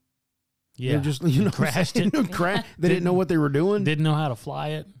out? Yeah, They're just crashed it. They didn't know what they were doing. Didn't know how to fly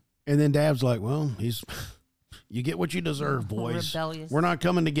it. And then Dad's like, "Well, you get what you deserve, boys. Rebellious. We're not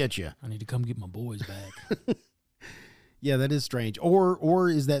coming to get you." I need to come get my boys back. Yeah, that is strange. Or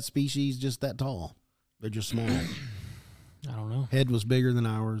is that species just that tall? They're just small. I don't know. Head was bigger than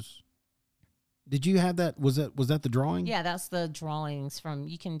ours. Did you have that? Was that the drawing? Yeah, that's the drawings from.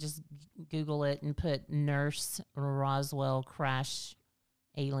 You can just Google it and put nurse Roswell crash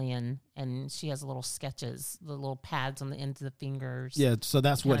alien, and she has little sketches, the little pads on the ends of the fingers. Yeah, so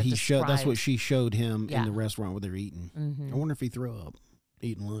that's what Kinda he showed. That's what describes- she showed him in Yeah. the restaurant where they're eating. Mm-hmm. I wonder if he threw up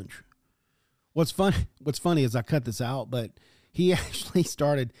eating lunch. What's funny is I cut this out, but he actually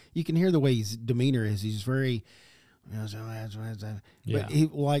started. You can hear the way his demeanor is. He's very. Yeah. But he,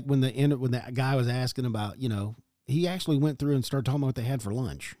 like when that guy was asking about, he actually went through and started talking about what they had for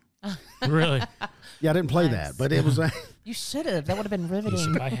lunch. Really? Yeah, I didn't play Nice. that, but it was. You should have. That would have been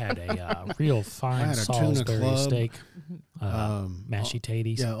riveting. I had a real fine had a tuna Salisbury club. steak, mashy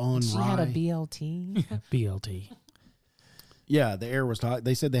taties, Yeah, on She rye. had a BLT. BLT. Yeah, the air was hot.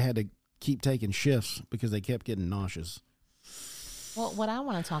 They said they had to keep taking shifts because they kept getting nauseous. Well, what I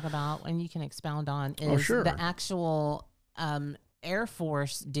want to talk about, and you can expound on, is Oh, sure. the actual Air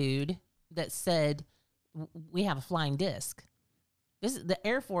Force dude that said we have a flying disc. This is the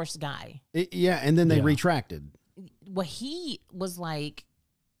Air Force guy. Yeah, and then they Yeah. retracted. Well, he was like,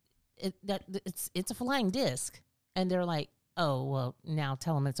 it's a flying disc, and they're like, oh well, now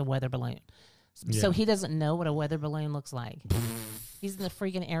tell him it's a weather balloon. So Yeah. he doesn't know what a weather balloon looks like. He's in the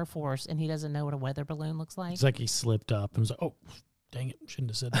freaking Air Force, and he doesn't know what a weather balloon looks like. It's like he slipped up and was like, "Oh, dang it!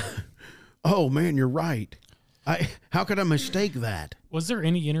 Shouldn't have said that." Oh man, you're right. How could I mistake that? Was there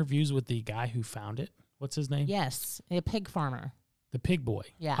any interviews with the guy who found it? What's his name? Yes, a pig farmer. The pig boy.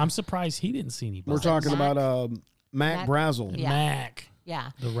 Yeah. I'm surprised he didn't see any. We're bugs. talking Mac? about Mac Mac- Brazel. Yeah. Mac,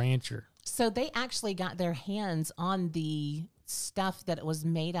 Yeah. the rancher. So they actually got their hands on the stuff that it was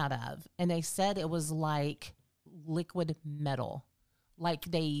made out of, and they said it was like liquid metal. Like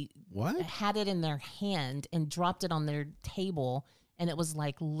they What? had it in their hand and dropped it on their table, and it was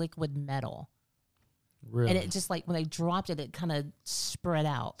like liquid metal. Really? And it just like when they dropped it, it kind of spread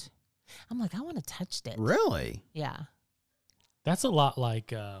out. I'm like, I want to touch it. Really? Yeah. That's a lot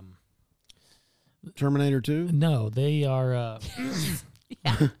like. Terminator 2? No, they are.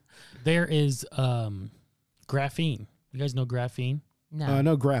 Yeah. There is graphene. You guys know graphene? No.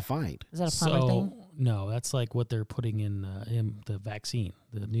 No, graphite. Is that a plumber thing? No, that's like what they're putting in the vaccine,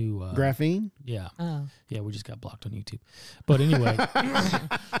 the new Graphene? Yeah, Oh. yeah. We just got blocked on YouTube, but anyway.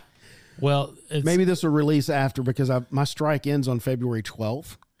 Well, it's, Maybe this will release after because my strike ends on February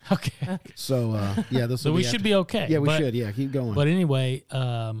 12th. okay. So, yeah, this So will we be should after. be okay. Yeah, we but, should. Yeah, keep going. But anyway,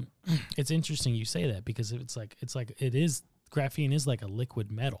 it's interesting you say that because it is graphene is like a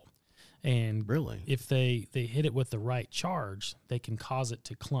liquid metal, and Really? if they hit it with the right charge, they can cause it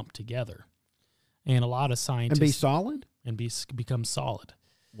to clump together, and a lot of scientists And be solid? and become solid.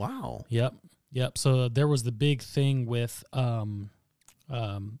 Wow. Yep. So there was the big thing with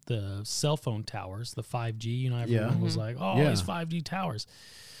the cell phone towers, the 5G. Everyone Yeah. was like, "Oh, Yeah. these 5G towers."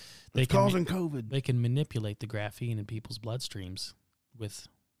 They It's can causing COVID. they can manipulate the graphene in people's bloodstreams with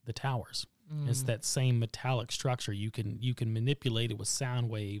the towers. It's that same metallic structure. You can manipulate it with sound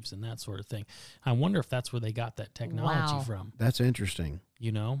waves and that sort of thing. I wonder if that's where they got that technology Wow. from. That's interesting.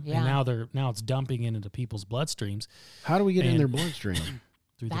 And Yeah. now it's dumping into people's bloodstreams How do we get in And- their bloodstream?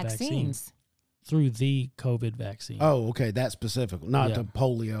 through the vaccine, Vaccines. through the COVID vaccine. Oh, okay. That's specific. Not Yeah. the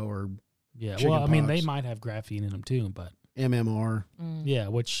polio or yeah. chicken Well, I mean, they pox. might have graphene in them too, but MMR. yeah,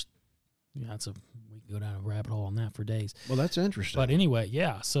 which that's we can go down a rabbit hole on that for days. Well, that's interesting. But anyway,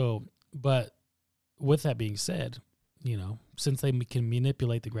 yeah. So, but with that being said, since they can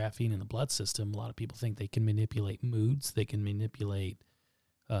manipulate the graphene in the blood system, a lot of people think they can manipulate moods. They can manipulate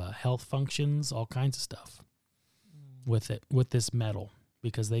health functions, all kinds of stuff with this metal,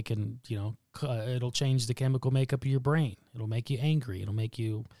 because they can, it'll change the chemical makeup of your brain. It'll make you angry. It'll make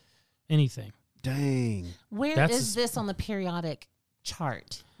you anything. Dang. Where That's is this on the periodic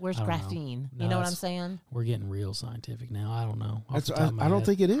chart? Where's I don't know. graphene? No, You know what I'm it's- saying? We're getting real scientific now. I don't know. Off That's, the top of my I don't head.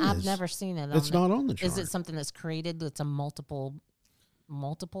 think it is. I've never seen it. It's not on the chart. Is it something that's created that's a multiple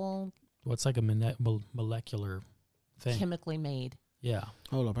What's like a molecular thing? chemically made? Yeah.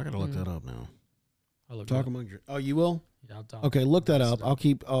 Hold up. I got to look that up now. I'll look it Talk up. among your. Oh, you will? Yeah, I'll talk. Okay, look that Mess up. it I'll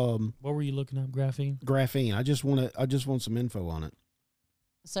keep What were you looking up? Graphene? graphene. I just want some info on it.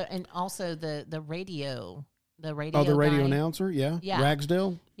 So, and also the radio. The radio. Oh, the radio guy. announcer? Yeah. Yeah.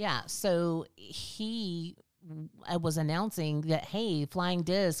 Ragsdale? Yeah. So he was announcing that, hey, flying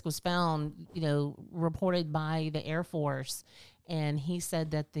disc was found, reported by the Air Force. And he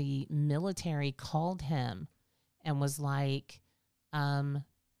said that the military called him and was like,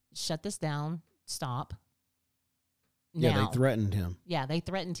 shut this down, stop. Yeah, Now. they threatened him. Yeah, they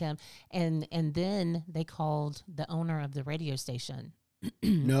threatened him. And then they called the owner of the radio station.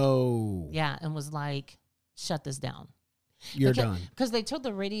 No. Yeah, and was like, shut this down. You're done. Because they told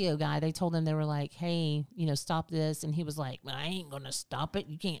the radio guy, they told him, they were like, hey, stop this. And he was like, well, I ain't going to stop it.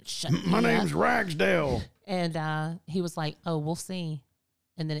 You can't shut My me name's up. Ragsdale. And he was like, oh, we'll see.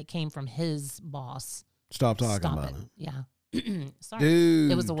 And then it came from his boss. Stop talking Stop about it. it. Yeah. Sorry.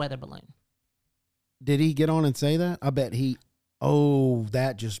 Dude. It was a weather balloon. Did he get on and say that? I bet he. Oh,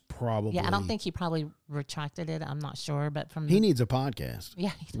 that just probably. Yeah, I don't think he probably retracted it. I'm not sure. But from He needs a podcast.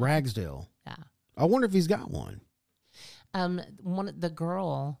 Yeah. Ragsdale. Yeah. I wonder if he's got one. The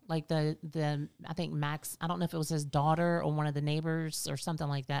girl, like the I think Max, I don't know if it was his daughter or one of the neighbors or something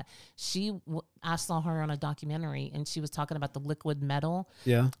like that. I saw her on a documentary and she was talking about the liquid metal.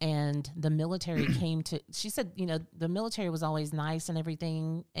 Yeah. And the military came to. She said, the military was always nice and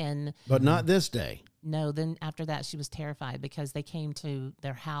everything, and But not this day. no. Then after that, she was terrified because they came to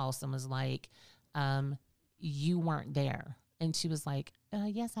their house and was like, "You weren't there," and she was like,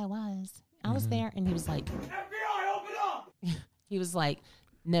 "Yes, I was. I was there." And he was like, he was like,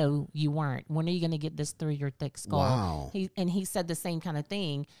 no, you weren't. When are you going to get this through your thick skull? Wow. He said the same kind of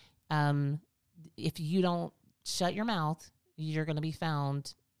thing. If you don't shut your mouth, you're going to be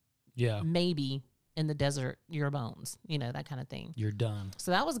found Yeah. maybe in the desert, your bones, that kind of thing. You're done.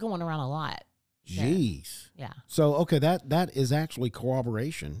 So that was going around a lot. there. Jeez. Yeah. So, okay, that is actually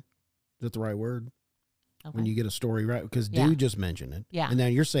corroboration. Is that the right word? Okay. When you get a story right? Because Yeah. dude just mentioned it. Yeah. And now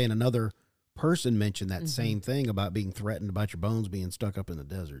you're saying another person mentioned that Mhm. same thing about being threatened about your bones being stuck up in the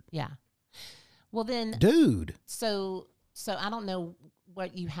desert. Yeah. Well, then, Dude. so I don't know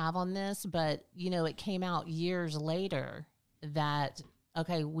what you have on this, but it came out years later that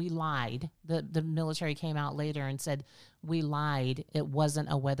okay, we lied. The military came out later and said we lied. It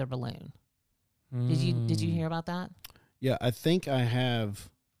wasn't a weather balloon. Did you hear about that? Yeah, I think I have.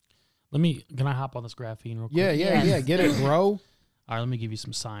 Can I hop on this graphene real quick? Yeah. Yes. Get it, bro. All right, let me give you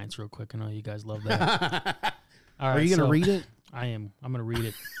some science real quick. I know you guys love that. All right, Are you going to so read it? I am. I'm going to read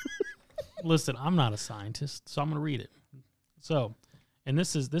it. Listen, I'm not a scientist, so I'm going to read it. So, and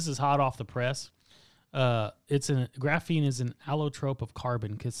this is hot off the press. Graphene is an allotrope of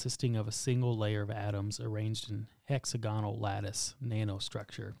carbon consisting of a single layer of atoms arranged in hexagonal lattice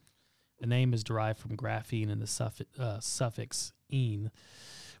nanostructure. The name is derived from graphene and the suffix "ene,"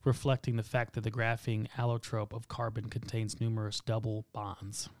 reflecting the fact that the graphene allotrope of carbon contains numerous double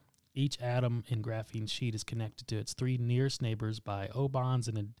bonds. Each atom in graphene sheet is connected to its three nearest neighbors by O bonds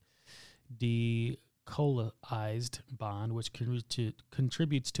and a decoalized bond, which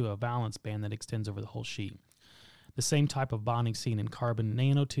contributes to a valence band that extends over the whole sheet. The same type of bonding seen in carbon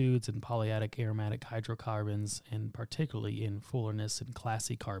nanotubes and polyatomic aromatic hydrocarbons, and particularly in fullereness and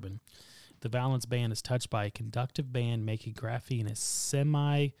classy carbon. The valence band is touched by a conductive band, making graphene a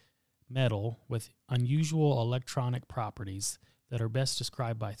semi-metal with unusual electronic properties that are best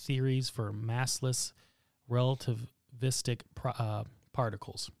described by theories for massless relativistic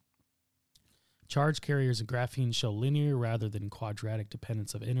particles. Charge carriers of graphene show linear rather than quadratic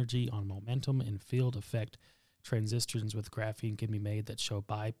dependence of energy on momentum, and field effect transistors with graphene can be made that show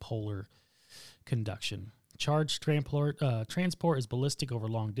bipolar conduction. Charge transport is ballistic over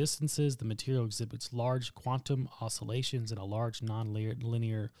long distances. The material exhibits large quantum oscillations and a large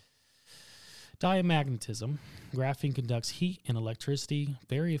non-linear diamagnetism. Graphene conducts heat and electricity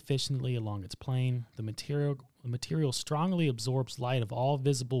very efficiently along its plane. The material strongly absorbs light of all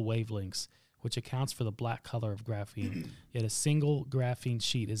visible wavelengths, which accounts for the black color of graphene. Yet a single graphene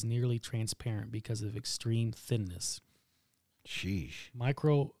sheet is nearly transparent because of extreme thinness. Sheesh.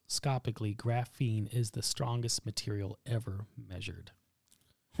 Microscopically, graphene is the strongest material ever measured.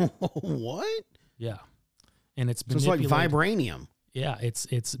 What? Yeah. And it's So it's like manipulated- vibranium. Yeah,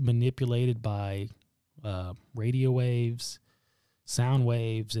 it's manipulated by radio waves, sound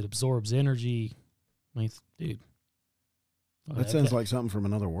waves. It absorbs energy. I mean, dude. That sounds like something from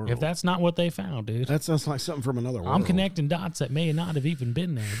another world. If that's not what they found, dude. That sounds like something from another world. I'm connecting dots that may not have even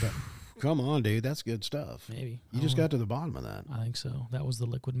been there, but Come on, dude. That's good stuff. maybe. You just got to the bottom of that. I think so. That was the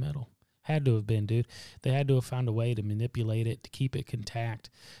liquid metal. Had to have been, dude. They had to have found a way to manipulate it, to keep it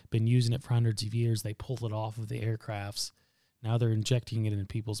contact. Been using it for hundreds of years. They pulled it off of the aircrafts. Now they're injecting it into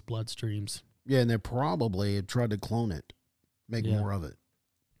people's bloodstreams. Yeah, and they probably had tried to clone it, make more of it,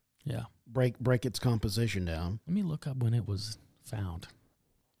 Yeah. break its composition down. Let me look up when it was found.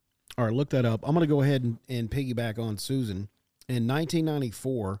 All right, look that up. I'm going to go ahead and piggyback on Susan. In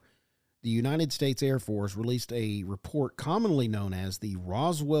 1994, the United States Air Force released a report commonly known as the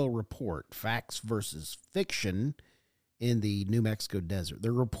Roswell Report, Facts versus Fiction in the New Mexico desert.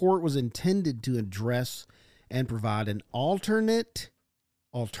 The report was intended to address and provide an alternative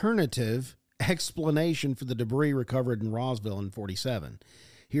explanation for the debris recovered in Roswell in 47.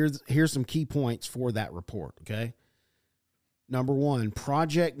 Here's some key points for that report, okay? Number one,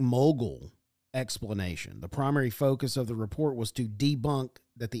 Project Mogul explanation. The primary focus of the report was to debunk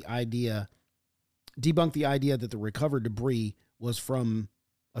the idea that the recovered debris was from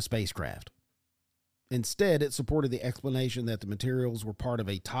a spacecraft. Instead, it supported the explanation that the materials were part of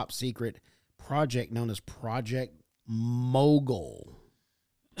a top secret project known as Project Mogul.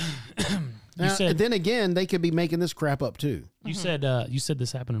 Now, then again, they could be making this crap up too. You said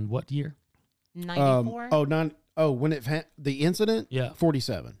this happened in what year? 94. When the incident? Yeah.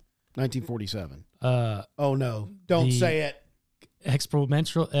 1947. Oh no! Don't say it.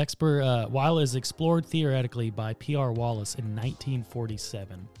 While is explored theoretically by P.R. Wallace in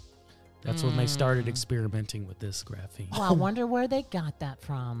 1947. That's when they started experimenting with this graphene. Well, I wonder where they got that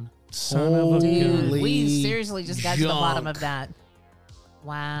from. Son of a Dude, gun. we seriously just got to the bottom of that.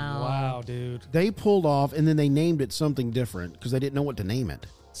 Wow. Wow, dude. They pulled off, and then they named it something different because they didn't know what to name it.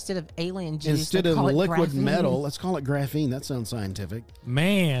 Instead of alien juice, Instead they of call it liquid graphene. metal, let's call it graphene. That sounds scientific.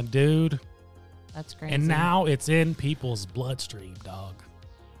 Man, dude. That's crazy. And now it's in people's bloodstream, dog.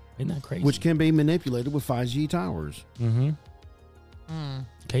 Isn't that crazy? Which can be manipulated with 5G towers. Mm-hmm.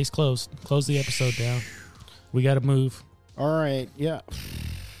 Case closed. Close the episode down. We got to move. All right. Yeah.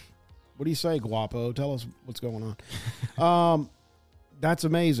 What do you say, Guapo? Tell us what's going on. That's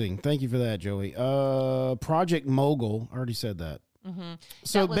amazing. Thank you for that, Joey. Project Mogul. I already said that. Mm-hmm.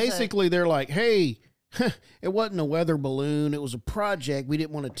 So basically, they're like, hey, it wasn't a weather balloon. It was a project we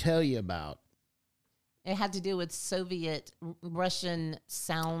didn't want to tell you about. It had to do with Soviet, Russian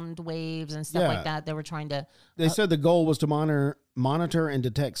sound waves and stuff like that. They were trying to. They said the goal was to monitor and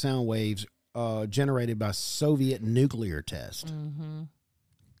detect sound waves generated by Soviet nuclear tests. Mm-hmm.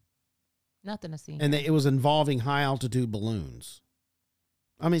 Nothing to see. And it was involving high altitude balloons.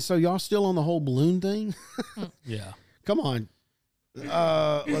 I mean, so y'all still on the whole balloon thing? Yeah. Come on.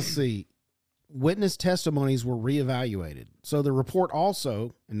 Let's see. Witness testimonies were reevaluated. So the report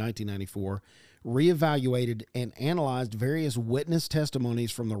also, in 1994, reevaluated and analyzed various witness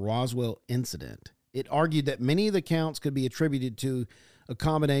testimonies from the Roswell incident. It argued that many of the counts could be attributed to a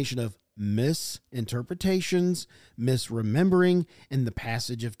combination of misinterpretations, misremembering, and the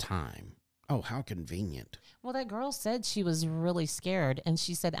passage of time. Oh, how convenient. Well, that girl said she was really scared. And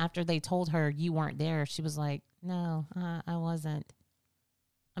she said after they told her you weren't there, she was like, no, I wasn't.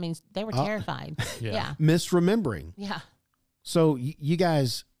 I mean, they were terrified. Yeah. Misremembering. Yeah. So you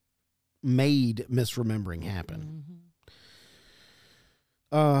guys made misremembering happen.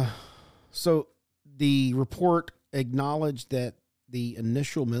 Mm-hmm. So the report acknowledged that the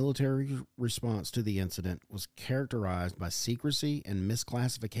initial military response to the incident was characterized by secrecy and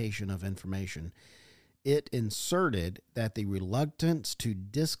misclassification of information. It inserted that the reluctance to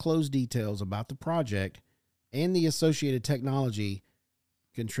disclose details about the project and the associated technology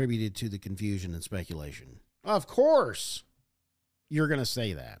contributed to the confusion and speculation. Of course, you're going to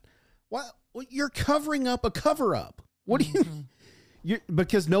say that. Well, you're covering up a cover-up. What do you...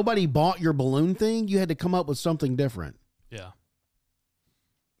 because nobody bought your balloon thing, you had to come up with something different. Yeah.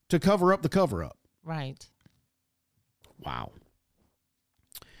 To cover up the cover-up. Right. Wow.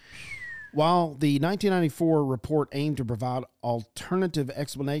 While the 1994 report aimed to provide alternative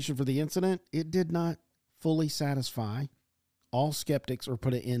explanation for the incident, it did not fully satisfy all skeptics or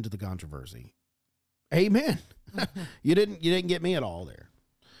put an end to the controversy. Amen. You didn't get me at all there.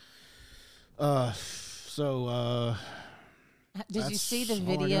 Did you see the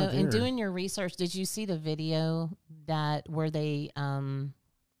video in doing your research? Did you see the video where they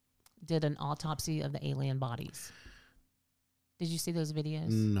did an autopsy of the alien bodies? Did you see those videos?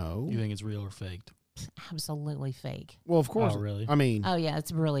 No. You think it's real or faked? Absolutely fake. Well, of course. Oh, really? I mean, Oh yeah,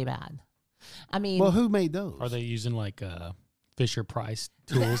 it's really bad. I mean, well, who made those? Are they using like Fisher Price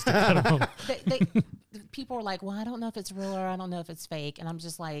tools to cut them. People are like, well, I don't know if it's real or I don't know if it's fake. And I'm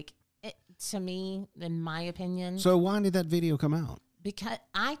just like, to me, in my opinion. So why did that video come out?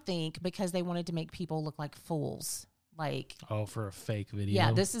 Because they wanted to make people look like fools. Like, for a fake video.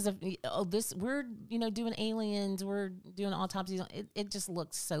 Yeah, we're doing aliens, we're doing autopsies. It just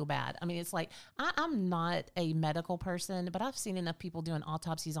looks so bad. I mean, it's like I'm not a medical person, but I've seen enough people doing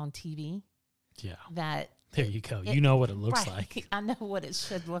autopsies on TV. Yeah. That there you go. You know what it looks like. I know what it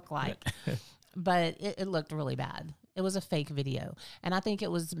should look like. But it looked really bad. It was a fake video. And I think it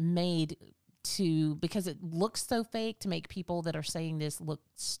was made because it looks so fake to make people that are saying this look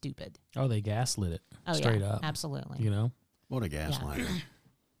stupid. Oh, they gaslit it straight up. Absolutely. You know? What a gaslighter. Yeah.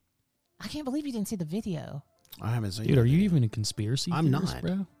 I can't believe you didn't see the video. I haven't seen it. Dude, are you even a conspiracy I'm theorist, not.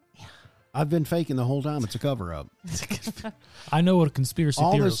 bro? Yeah. I've been faking the whole time. It's a cover-up. I know what a conspiracy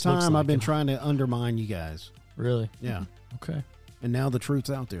All theorist this time looks like. I've been trying to undermine you guys. Really? Yeah. Okay. And now the truth's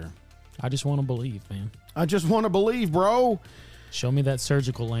out there. I just want to believe, man. I just want to believe, bro. Show me that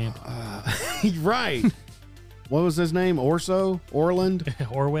surgical lamp. Right. What was his name? Orland?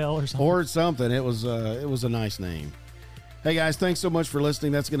 Orwell or something? Or something. It was a nice name. Hey, guys, thanks so much for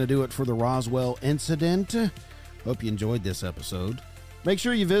listening. That's going to do it for the Roswell incident. Hope you enjoyed this episode. Make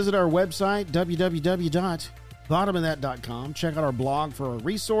sure you visit our website, www.bottomofthat.com. Check out our blog for our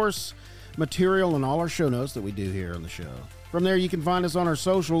resource material and all our show notes that we do here on the show. From there, you can find us on our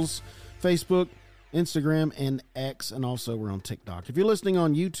socials, Facebook, Instagram, and X, and also we're on TikTok. If you're listening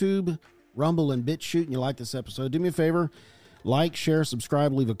on YouTube, Rumble, and BitChute, and you like this episode, do me a favor, like, share,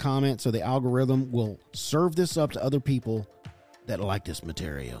 subscribe, leave a comment so the algorithm will serve this up to other people that like this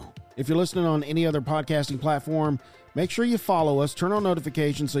material. If you're listening on any other podcasting platform, make sure you follow us, turn on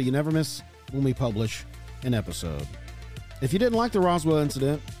notifications so you never miss when we publish an episode. If you didn't like the Roswell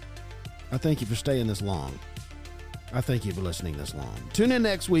incident, I thank you for staying this long. I thank you for listening this long. Tune in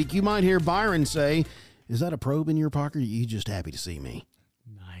next week. You might hear Byron say, "Is that a probe in your pocket? Or are you just happy to see me?"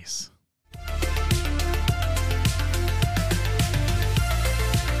 Nice.